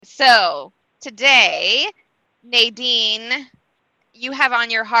So today, Nadine, you have on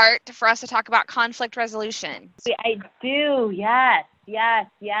your heart for us to talk about conflict resolution. I do. Yes, yes,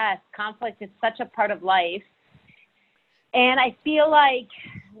 yes. Conflict is such a part of life. And I feel like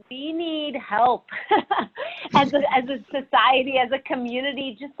we need help as a society, as a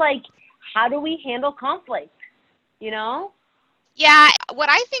community, just like how do we handle conflict, you know? Yeah, what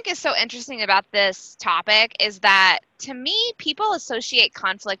I think is so interesting about this topic is that to me, people associate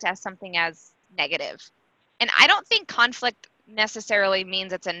conflict as something as negative. And I don't think conflict necessarily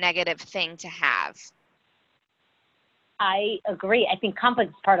means it's a negative thing to have. I agree. I think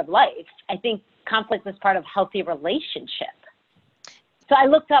conflict is part of life. I think conflict is part of healthy relationship. So I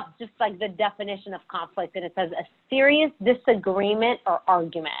looked up just like the definition of conflict, and it says a serious disagreement or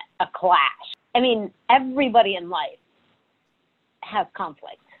argument, a clash. I mean, everybody in life has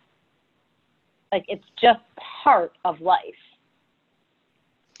conflict. Like it's just part of life,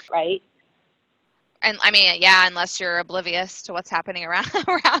 right? And I mean, yeah, unless you're oblivious to what's happening around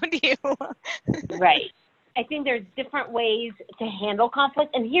around you. Right. I think there's different ways to handle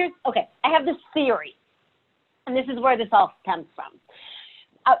conflict. And I have this theory, and this is where this all stems from.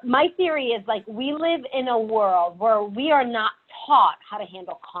 My theory is like we live in a world where we are not taught how to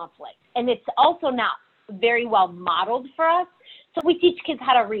handle conflict. And it's also not very well modeled for us. So we teach kids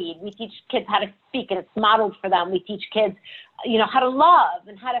how to read. We teach kids how to speak, and it's modeled for them. We teach kids, how to love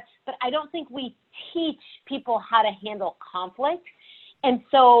and but I don't think we teach people how to handle conflict. And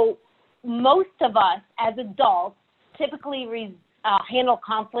so most of us as adults typically handle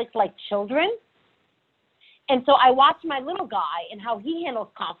conflict like children. And so I watch my little guy and how he handles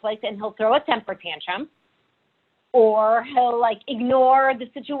conflict, and he'll throw a temper tantrum, or he'll like ignore the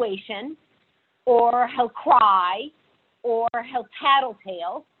situation, or he'll cry, or he'll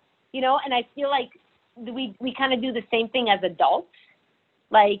tattletale, and I feel like we kind of do the same thing as adults.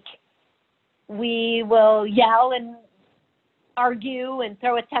 Like we will yell and argue and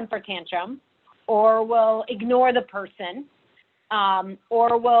throw a temper tantrum, or we'll ignore the person,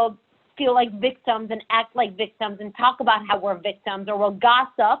 or we'll feel like victims and act like victims and talk about how we're victims, or we'll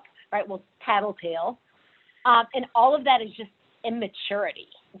gossip, right? We'll tattletale. And all of that is just immaturity.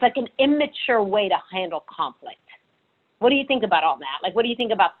 It's like an immature way to handle conflict. What do you think about all that? Like, what do you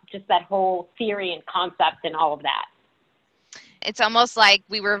think about just that whole theory and concept and all of that? It's almost like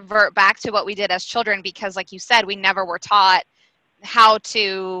we revert back to what we did as children because, like you said, we never were taught how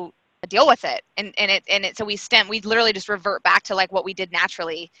to deal with it. So we literally just revert back to like what we did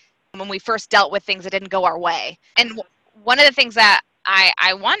naturally when we first dealt with things that didn't go our way. And one of the things that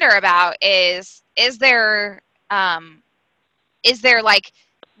I wonder about is there like,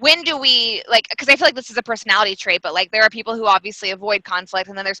 when do we, like, because I feel like this is a personality trait, but like there are people who obviously avoid conflict,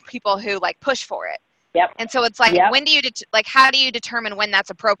 and then there's people who like push for it. Yep. And so it's like, yep. When do you, how do you determine when that's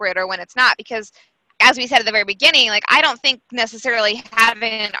appropriate or when it's not? Because as we said at the very beginning, like, I don't think necessarily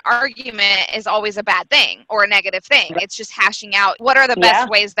having an argument is always a bad thing or a negative thing. It's just hashing out what are the best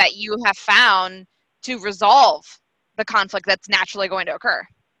ways that you have found to resolve the conflict that's naturally going to occur.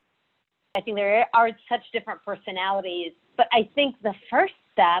 I think there are such different personalities, but I think the first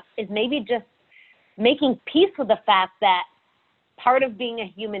step is maybe just making peace with the fact that part of being a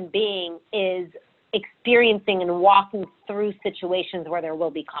human being is experiencing and walking through situations where there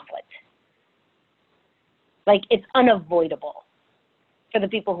will be conflict. Like, it's unavoidable for the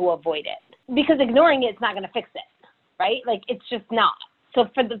people who avoid it, because ignoring it's not going to fix it, right? Like, it's just not. So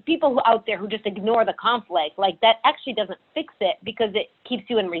for the people out there who just ignore the conflict, like, that actually doesn't fix it, because it keeps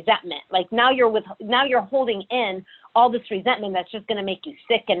you in resentment. Like, now you're holding in all this resentment that's just going to make you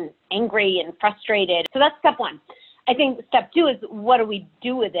sick and angry and frustrated. So that's step one. I think step two is, what do we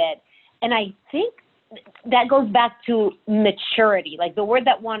do with it? And I think that goes back to maturity. Like, the word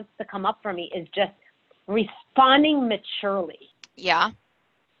that wants to come up for me is just responding maturely. Yeah,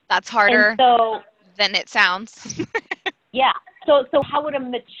 that's harder than it sounds. Yeah. So how would a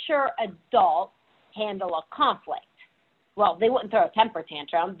mature adult handle a conflict? Well, they wouldn't throw a temper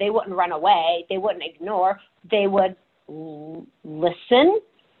tantrum. They wouldn't run away. They wouldn't ignore. They would listen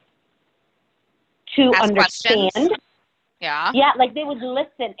to ask understand. Questions. Yeah. Yeah, like they would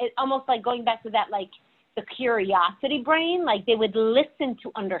listen. It's almost like going back to that, like the curiosity brain. Like they would listen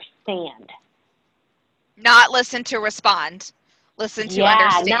to understand. Not listen to respond. Listen to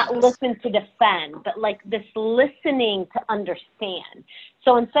understand. Yeah, not listen to defend, but like this listening to understand.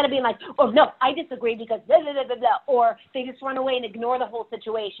 So instead of being like, oh, no, I disagree because blah, blah, blah, blah, blah, or they just run away and ignore the whole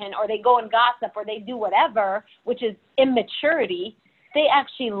situation, or they go and gossip, or they do whatever, which is immaturity, they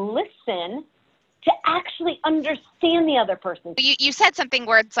actually listen to actually understand the other person. You said something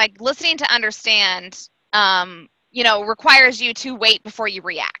where it's like listening to understand requires you to wait before you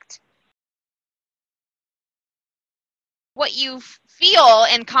react. What you feel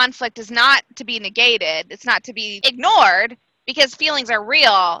in conflict is not to be negated. It's not to be ignored, because feelings are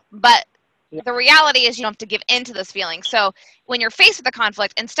real, but the reality is you don't have to give in to those feelings. So when you're faced with a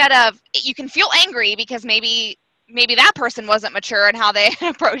conflict, instead of, you can feel angry because maybe that person wasn't mature in how they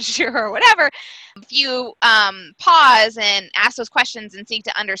approached you or whatever. If you pause and ask those questions and seek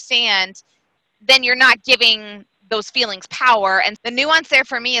to understand, then you're not giving those feelings power. And the nuance there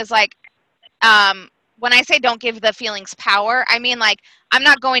for me is like, when I say don't give the feelings power, I mean like I'm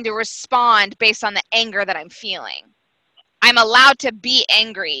not going to respond based on the anger that I'm feeling. I'm allowed to be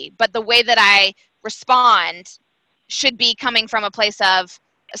angry, but the way that I respond should be coming from a place of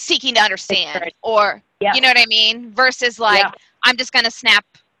seeking to understand, or you know what I mean? Versus like, I'm just going to snap,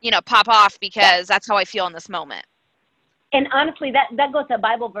 pop off because that's how I feel in this moment. And honestly, that goes to a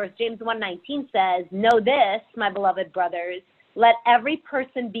Bible verse. James 1:19 says, "Know this, my beloved brothers, let every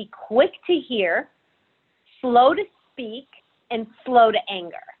person be quick to hear, slow to speak, and slow to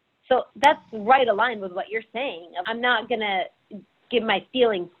anger." So that's right aligned with what you're saying. I'm not going to give my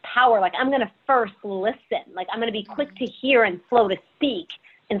feelings power. Like, I'm going to first listen. Like, I'm going to be quick to hear and slow to speak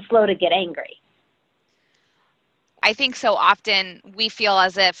and slow to get angry. I think so often we feel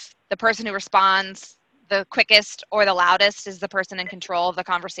as if the person who responds the quickest or the loudest is the person in control of the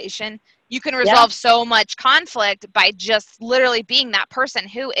conversation. You can resolve so much conflict by just literally being that person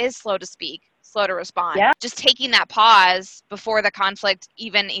who is slow to speak, slow to respond. Just taking that pause before the conflict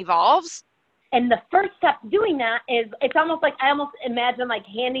even evolves. And the first step doing that is, it's almost like, I almost imagine like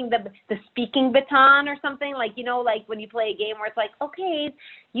handing the speaking baton or something, like, like when you play a game where it's like, okay,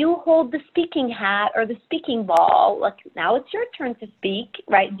 you hold the speaking hat or the speaking ball. Like, now it's your turn to speak,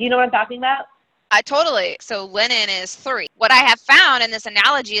 right? Do you know what I'm talking about? Totally. So Lennon is 3. What I have found in this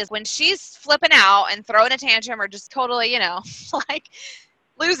analogy is when she's flipping out and throwing a tantrum or just totally, like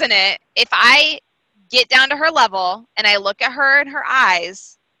losing it, if I get down to her level and I look at her in her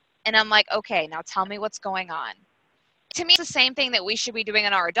eyes and I'm like, okay, now tell me what's going on. To me, it's the same thing that we should be doing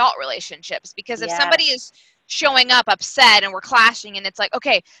in our adult relationships, because if somebody is showing up upset and we're clashing and it's like,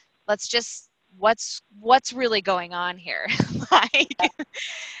 okay, let's just, what's really going on here?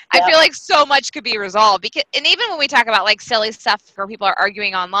 I feel like so much could be resolved, because, and even when we talk about like silly stuff where people are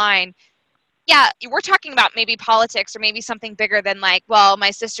arguing online, we're talking about maybe politics or maybe something bigger than like, well, my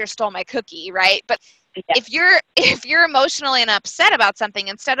sister stole my cookie, right? But if you're emotionally and upset about something,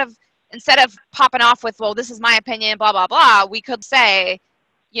 instead of popping off with, well, this is my opinion, blah blah blah, we could say,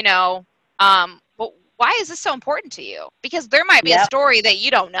 well, why is this so important to you? Because there might be a story that you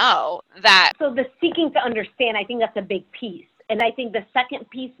don't know. So the seeking to understand, I think that's a big piece. And I think the second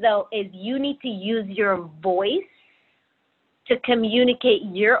piece, though, is you need to use your voice to communicate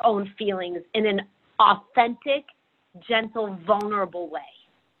your own feelings in an authentic, gentle, vulnerable way.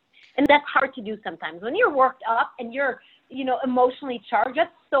 And that's hard to do sometimes. When you're worked up and you're, emotionally charged,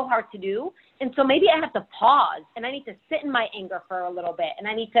 that's so hard to do. And so maybe I have to pause and I need to sit in my anger for a little bit, and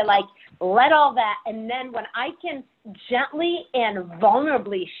I need to let all that. And then when I can gently and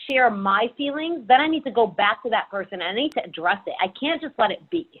vulnerably share my feelings, then I need to go back to that person and I need to address it. I can't just let it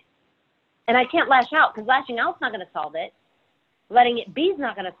be. And I can't lash out, because lashing out is not going to solve it. Letting it be is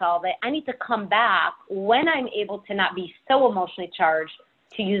not going to solve it. I need to come back when I'm able to not be so emotionally charged,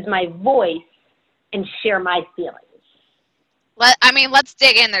 to use my voice and share my feelings. Let's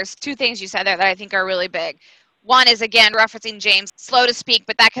dig in. There's 2 things you said there that I think are really big. One is, again, referencing James, slow to speak,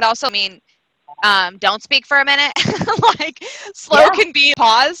 but that could also mean don't speak for a minute. Like, slow can be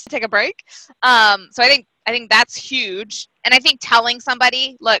pause, take a break. So I think that's huge. And I think telling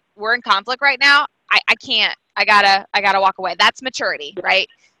somebody, look, we're in conflict right now, I can't, I gotta walk away. That's maturity, right?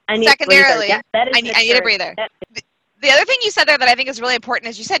 Secondarily, I need a breather. The other thing you said there that I think is really important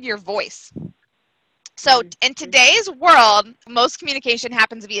is you said your voice. So in today's world, most communication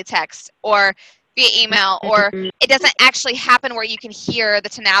happens via text or via email, or it doesn't actually happen where you can hear the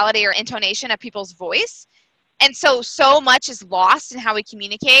tonality or intonation of people's voice. And so much is lost in how we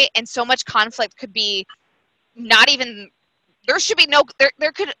communicate, and so much conflict could be not even, there should be no,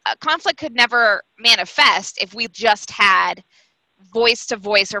 conflict could never manifest if we just had voice to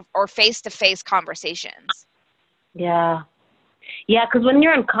voice or face to face conversations. Yeah, because when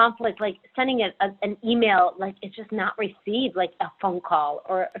you're in conflict, like sending an email, like it's just not received, like a phone call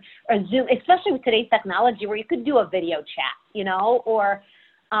or Zoom, especially with today's technology where you could do a video chat, or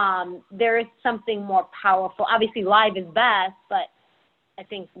there is something more powerful. Obviously, live is best, but I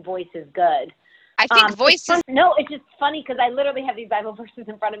think voice is good. I think voice is... No, it's just funny because I literally have these Bible verses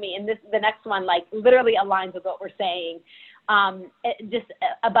in front of me, and the next one, like, literally aligns with what we're saying. Just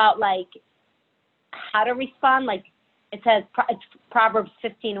about, like, how to respond. Like it says, it's Proverbs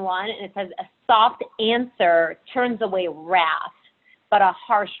 15:1, and it says, a soft answer turns away wrath, but a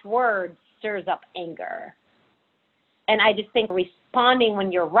harsh word stirs up anger. And I just think responding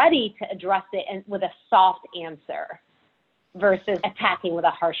when you're ready to address it and with a soft answer versus attacking with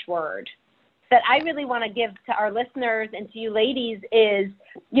a harsh word. That I really want to give to our listeners and to you ladies is,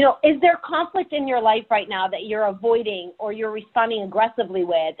 is there conflict in your life right now that you're avoiding or you're responding aggressively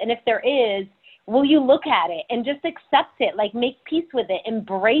with? And if there is, will you look at it and just accept it, like make peace with it,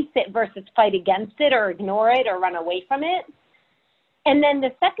 embrace it versus fight against it or ignore it or run away from it? And then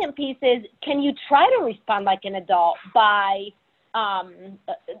the second piece is, can you try to respond like an adult by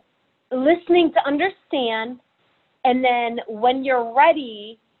listening to understand, and then when you're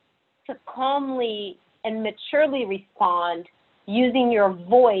ready to calmly and maturely respond, using your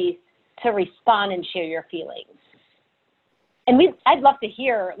voice to respond and share your feelings. And I'd love to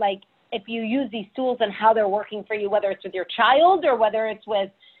hear, like, if you use these tools and how they're working for you, whether it's with your child or whether it's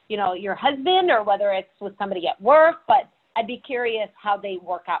with, your husband or whether it's with somebody at work, but I'd be curious how they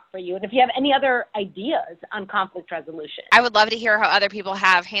work out for you. And if you have any other ideas on conflict resolution. I would love to hear how other people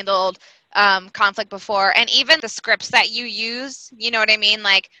have handled conflict before, and even the scripts that you use, you know what I mean?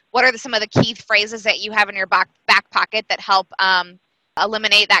 Like, what are some of the key phrases that you have in your back pocket that help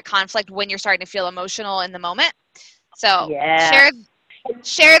eliminate that conflict when you're starting to feel emotional in the moment? So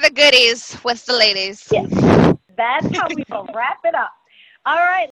share the goodies with the ladies. Yes. That's how we will wrap it up. All right.